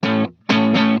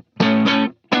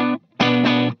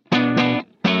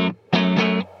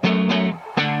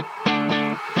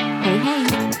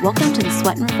Welcome to the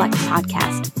Sweat and Reflect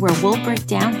podcast, where we'll break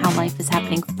down how life is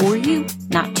happening for you,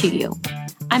 not to you.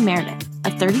 I'm Meredith,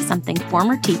 a 30-something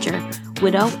former teacher,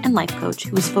 widow, and life coach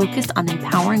who is focused on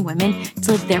empowering women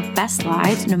to live their best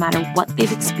lives no matter what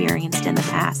they've experienced in the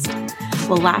past.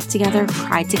 We'll laugh together,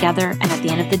 cry together, and at the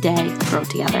end of the day, grow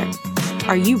together.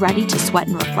 Are you ready to sweat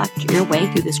and reflect your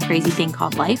way through this crazy thing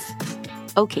called life?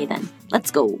 Okay then,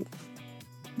 let's go.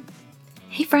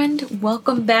 Hey friend,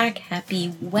 welcome back.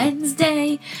 Happy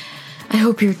Wednesday. I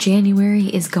hope your January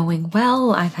is going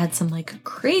well. I've had some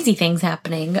crazy things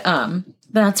happening. But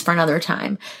that's for another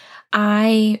time.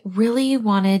 I really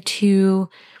wanted to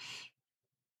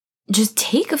just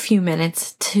take a few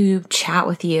minutes to chat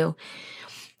with you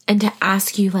and to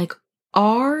ask you,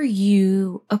 are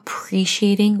you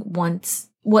appreciating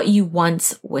what you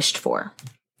once wished for?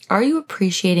 Are you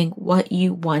appreciating what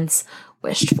you once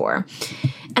wished for?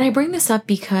 And I bring this up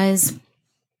because,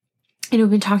 we've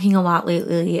been talking a lot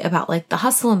lately about the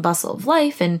hustle and bustle of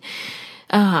life, and,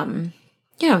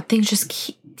 things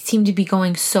just seem to be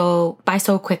going so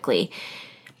quickly.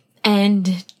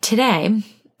 And today,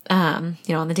 on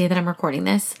the day that I'm recording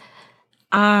this,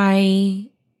 I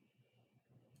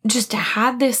just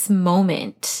had this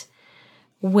moment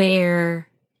where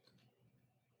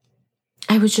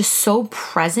I was just so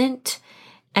present,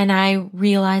 and I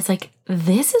realized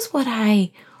this is what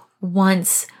I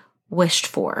once wished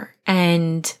for.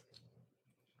 And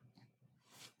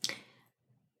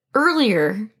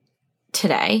earlier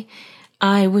today,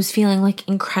 I was feeling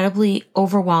incredibly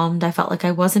overwhelmed. I felt like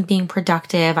I wasn't being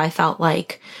productive. I felt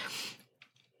like,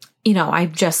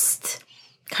 I've just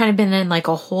kind of been in a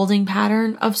holding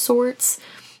pattern of sorts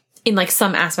in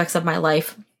some aspects of my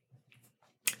life,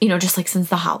 just since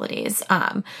the holidays.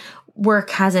 Work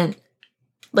hasn't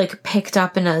picked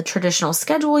up in a traditional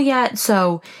schedule yet.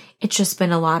 So it's just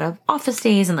been a lot of office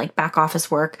days and back office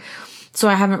work. So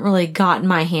I haven't really gotten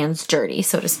my hands dirty,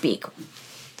 so to speak.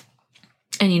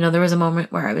 And, there was a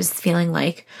moment where I was feeling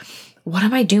what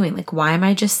am I doing? Why am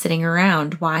I just sitting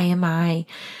around? Why am I,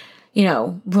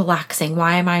 relaxing?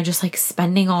 Why am I just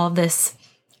spending all of this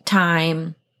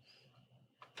time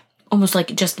almost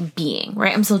just being,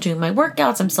 right? I'm still doing my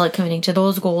workouts. I'm still committing to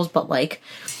those goals, but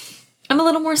I'm a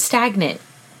little more stagnant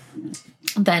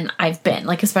than I've been,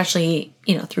 especially,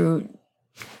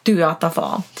 throughout the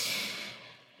fall.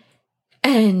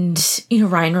 And,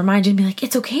 Ryan reminded me,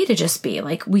 it's okay to just be,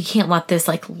 we can't let this,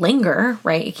 linger,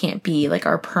 right? It can't be,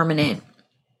 our permanent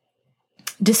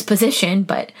disposition.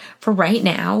 But for right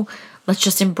now, let's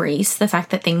just embrace the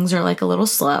fact that things are, a little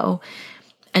slow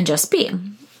and just be.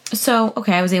 So,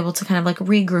 okay, I was able to kind of,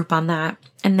 regroup on that.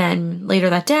 And then later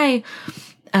that day,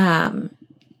 I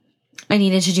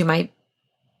needed to do my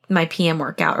PM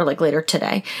workout, or later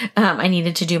today, I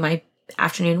needed to do my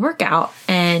afternoon workout,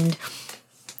 and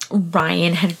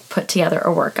Ryan had put together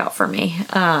a workout for me.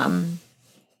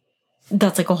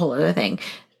 That's a whole other thing.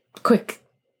 Quick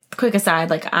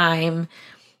aside, I'm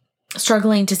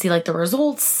struggling to see the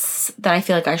results that I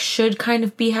feel I should kind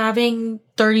of be having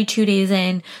 32 days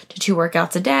in to 2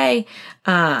 workouts a day.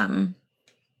 And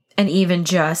even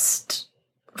just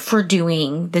for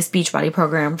doing this Beachbody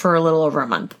program for a little over a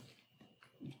month.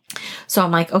 So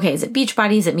I'm okay, is it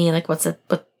Beachbody? Is it me? What's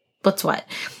what?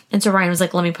 And so Ryan was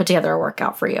let me put together a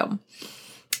workout for you.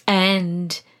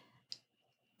 And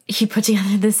he put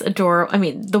together this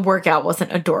the workout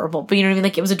wasn't adorable, but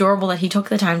it was adorable that he took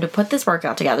the time to put this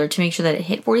workout together to make sure that it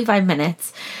hit 45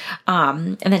 minutes.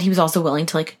 And that he was also willing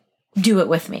to do it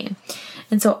with me.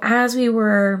 And so as we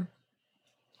were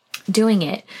doing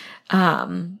it,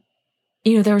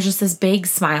 there was just this big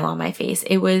smile on my face.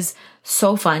 It was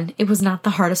so fun. It was not the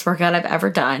hardest workout I've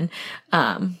ever done.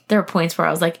 There were points where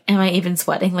I was am I even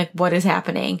sweating? What is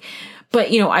happening?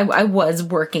 But, I was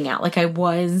working out. I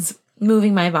was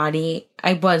moving my body.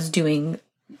 I was doing,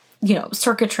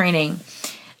 circuit training.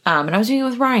 And I was doing it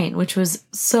with Ryan, which was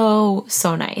so,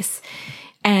 so nice.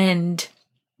 And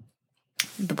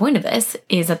the point of this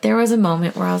is that there was a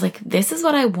moment where I was this is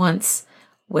what I once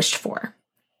wished for.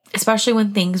 Especially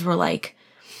when things were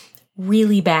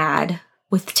really bad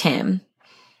with Tim.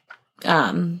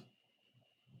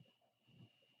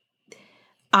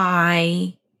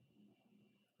 I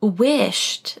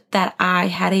wished that I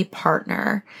had a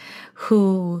partner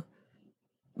who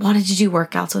wanted to do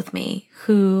workouts with me,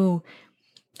 who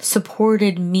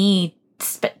supported me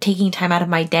taking time out of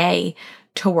my day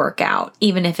to work out,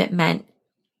 even if it meant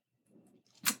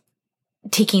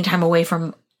taking time away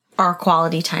from our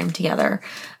quality time together.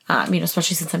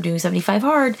 Especially since I'm doing 75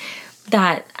 hard,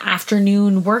 that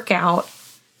afternoon workout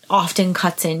often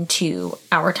cuts into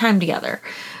our time together.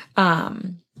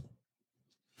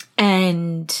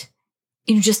 And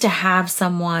just to have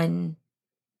someone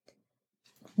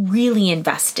really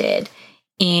invested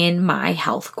in my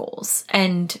health goals.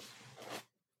 And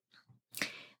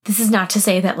this is not to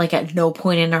say that like at no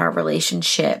point in our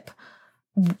relationship,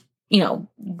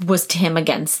 was Tim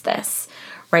against this,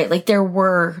 right? Like there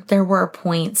were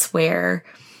points where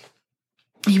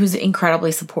he was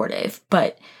incredibly supportive,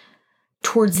 but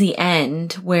towards the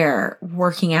end where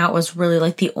working out was really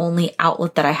like the only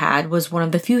outlet that I had, was one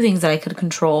of the few things that I could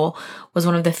control, was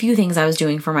one of the few things I was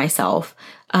doing for myself.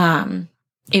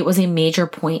 It was a major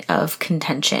point of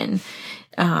contention,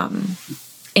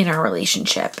 in our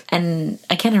relationship. And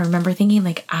again, I remember thinking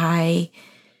like, I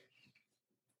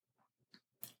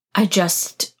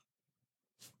just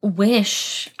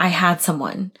wish I had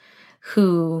someone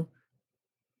who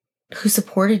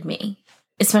supported me,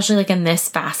 especially like in this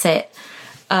facet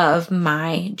of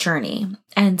my journey.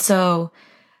 And so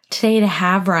today, to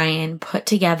have Ryan put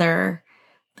together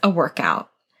a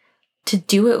workout, to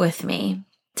do it with me,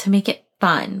 to make it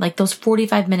fun, like those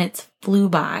 45 minutes flew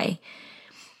by.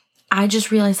 I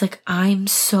just realized like I'm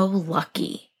so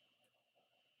lucky.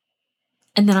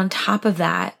 And then on top of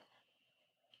that,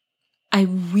 I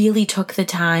really took the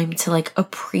time to like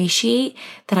appreciate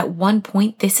that at one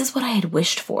point, this is what I had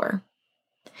wished for.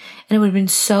 And it would have been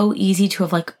so easy to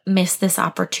have like missed this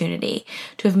opportunity,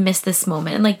 to have missed this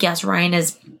moment. And like, yes, Ryan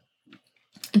has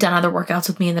done other workouts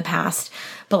with me in the past,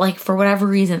 but like for whatever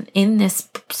reason, in this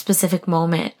specific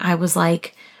moment, I was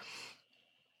like,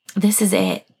 this is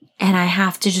it. And I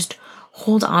have to just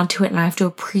hold on to it, and I have to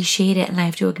appreciate it, and I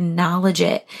have to acknowledge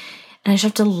it, and I just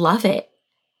have to love it,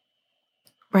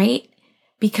 right?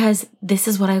 Because this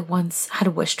is what I once had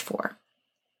wished for.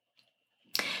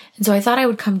 And so I thought I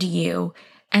would come to you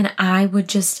and I would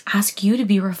just ask you to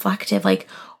be reflective. Like,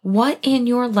 what in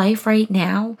your life right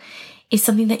now is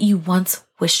something that you once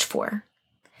wished for?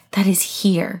 That is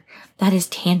here, that is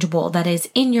tangible, that is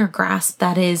in your grasp,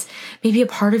 that is maybe a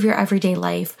part of your everyday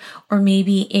life, or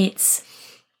maybe it's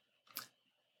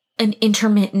an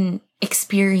intermittent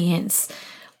experience,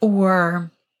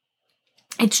 or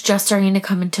it's just starting to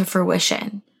come into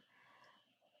fruition.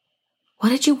 What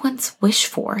did you once wish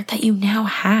for that you now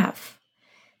have?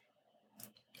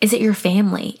 Is it your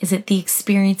family? Is it the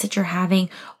experience that you're having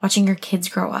watching your kids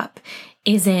grow up?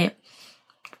 Is it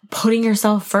putting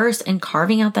yourself first and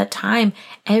carving out that time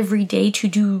every day to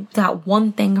do that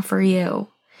one thing for you?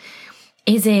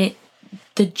 Is it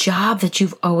the job that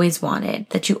you've always wanted,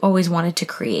 that you always wanted to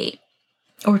create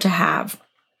or to have?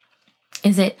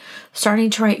 Is it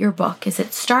starting to write your book? Is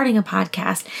it starting a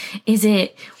podcast? Is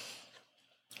it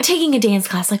taking a dance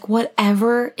class? Like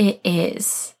whatever it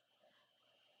is,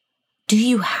 do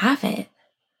you have it?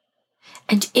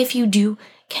 And if you do,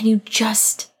 can you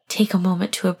just take a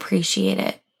moment to appreciate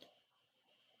it?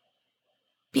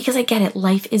 Because I get it.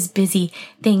 Life is busy.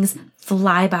 Things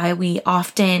fly by. We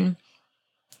often,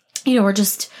 we're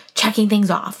just checking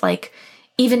things off. Like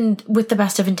even with the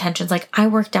best of intentions, like I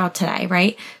worked out today,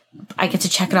 right? I get to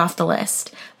check it off the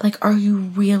list. Like, are you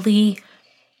really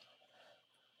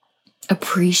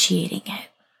appreciating it?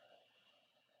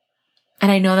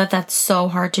 And I know that that's so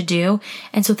hard to do.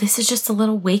 And so this is just a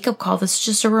little wake-up call. This is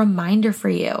just a reminder for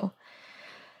you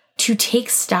to take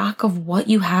stock of what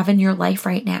you have in your life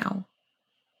right now.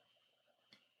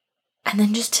 And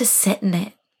then just to sit in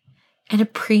it and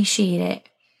appreciate it.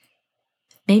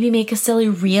 Maybe make a silly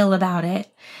reel about it.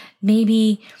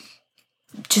 Maybe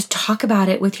just talk about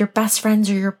it with your best friends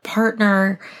or your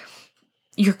partner,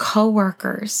 your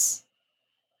coworkers.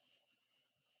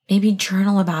 Maybe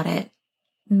journal about it.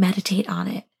 Meditate on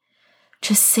it.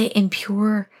 Just sit in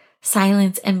pure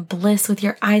silence and bliss with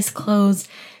your eyes closed,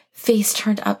 face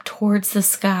turned up towards the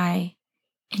sky,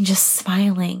 and just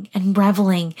smiling and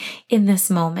reveling in this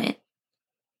moment.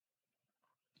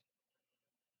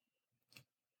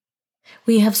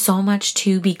 We have so much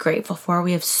to be grateful for.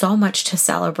 We have so much to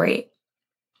celebrate.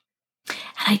 And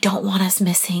I don't want us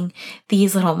missing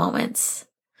these little moments.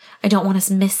 I don't want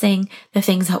us missing the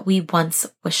things that we once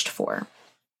wished for.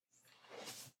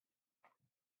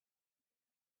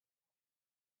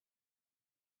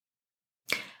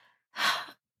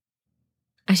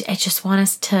 I just want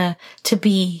us to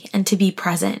be and to be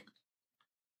present.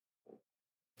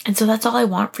 And so that's all I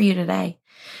want for you today.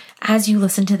 As you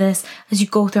listen to this, as you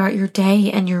go throughout your day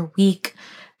and your week,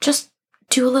 just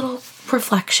do a little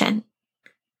reflection.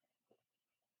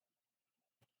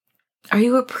 Are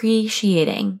you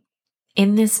appreciating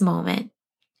in this moment,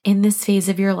 in this phase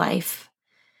of your life,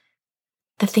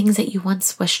 the things that you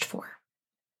once wished for?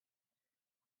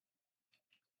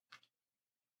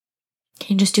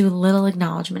 Can you just do a little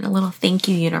acknowledgement, a little thank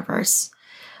you, universe?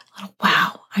 A little,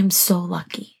 wow, I'm so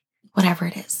lucky, whatever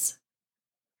it is.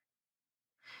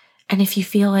 And if you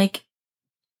feel like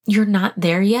you're not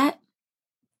there yet,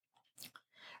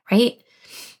 right?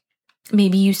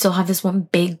 Maybe you still have this one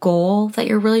big goal that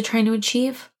you're really trying to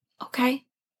achieve. Okay.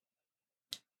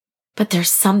 But there's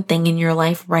something in your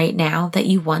life right now that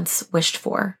you once wished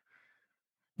for.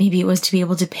 Maybe it was to be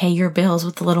able to pay your bills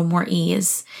with a little more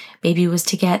ease. Maybe it was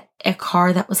to get a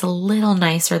car that was a little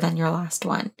nicer than your last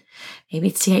one. Maybe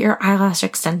it's to get your eyelash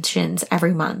extensions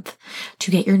every month,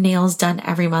 to get your nails done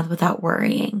every month without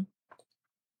worrying.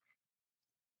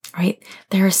 Right?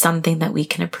 There is something that we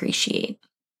can appreciate.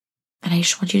 And I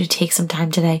just want you to take some time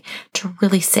today to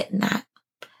really sit in that,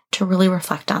 to really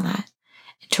reflect on that,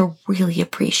 and to really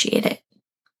appreciate it.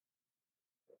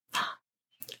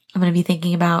 I'm going to be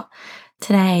thinking about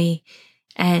today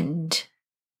and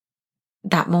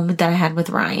that moment that I had with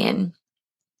Ryan.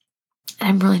 And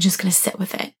I'm really just going to sit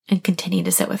with it and continue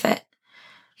to sit with it.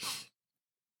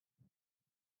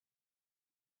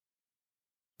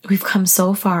 We've come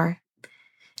so far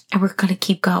and we're going to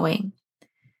keep going.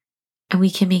 And we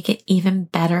can make it even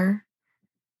better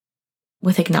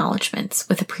with acknowledgments,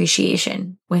 with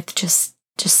appreciation, with just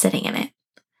sitting in it.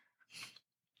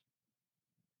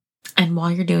 And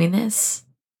while you're doing this,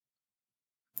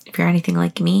 if you're anything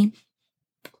like me,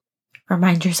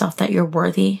 remind yourself that you're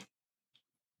worthy.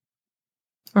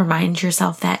 Remind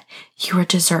yourself that you are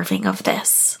deserving of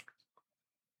this.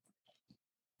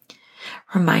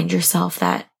 Remind yourself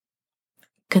that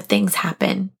good things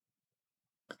happen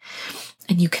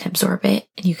and you can absorb it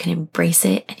and you can embrace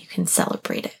it and you can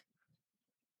celebrate it.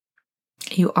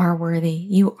 You are worthy.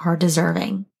 You are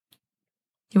deserving.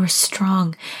 You are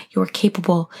strong. You are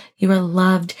capable. You are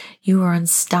loved. You are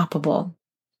unstoppable.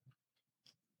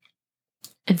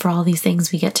 And for all these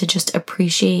things, we get to just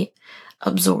appreciate,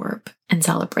 absorb, and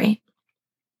celebrate.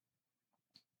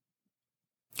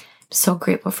 I'm so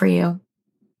grateful for you.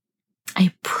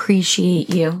 I appreciate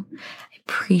you. I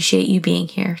appreciate you being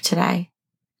here today.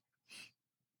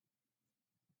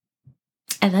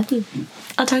 I love you.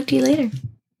 I'll talk to you later.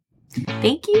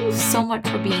 Thank you so much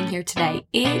for being here today.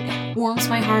 It warms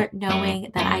my heart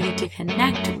knowing that I get to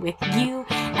connect with you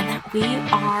and that we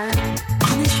are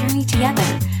on this journey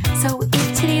together. So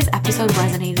if today's episode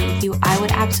resonated with you, I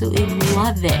would absolutely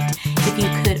love it if you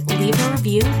could leave a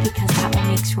review, because that will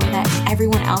make sure that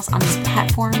everyone else on this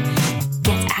platform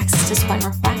gets access to Sweat and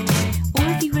Reflect. Or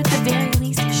if you would at the very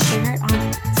least share it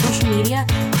on social media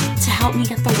to help me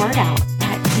get the word out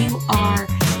that you are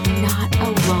not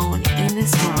alone in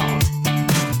this world.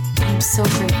 I'm so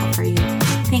grateful for you.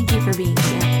 Thank you for being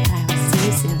here.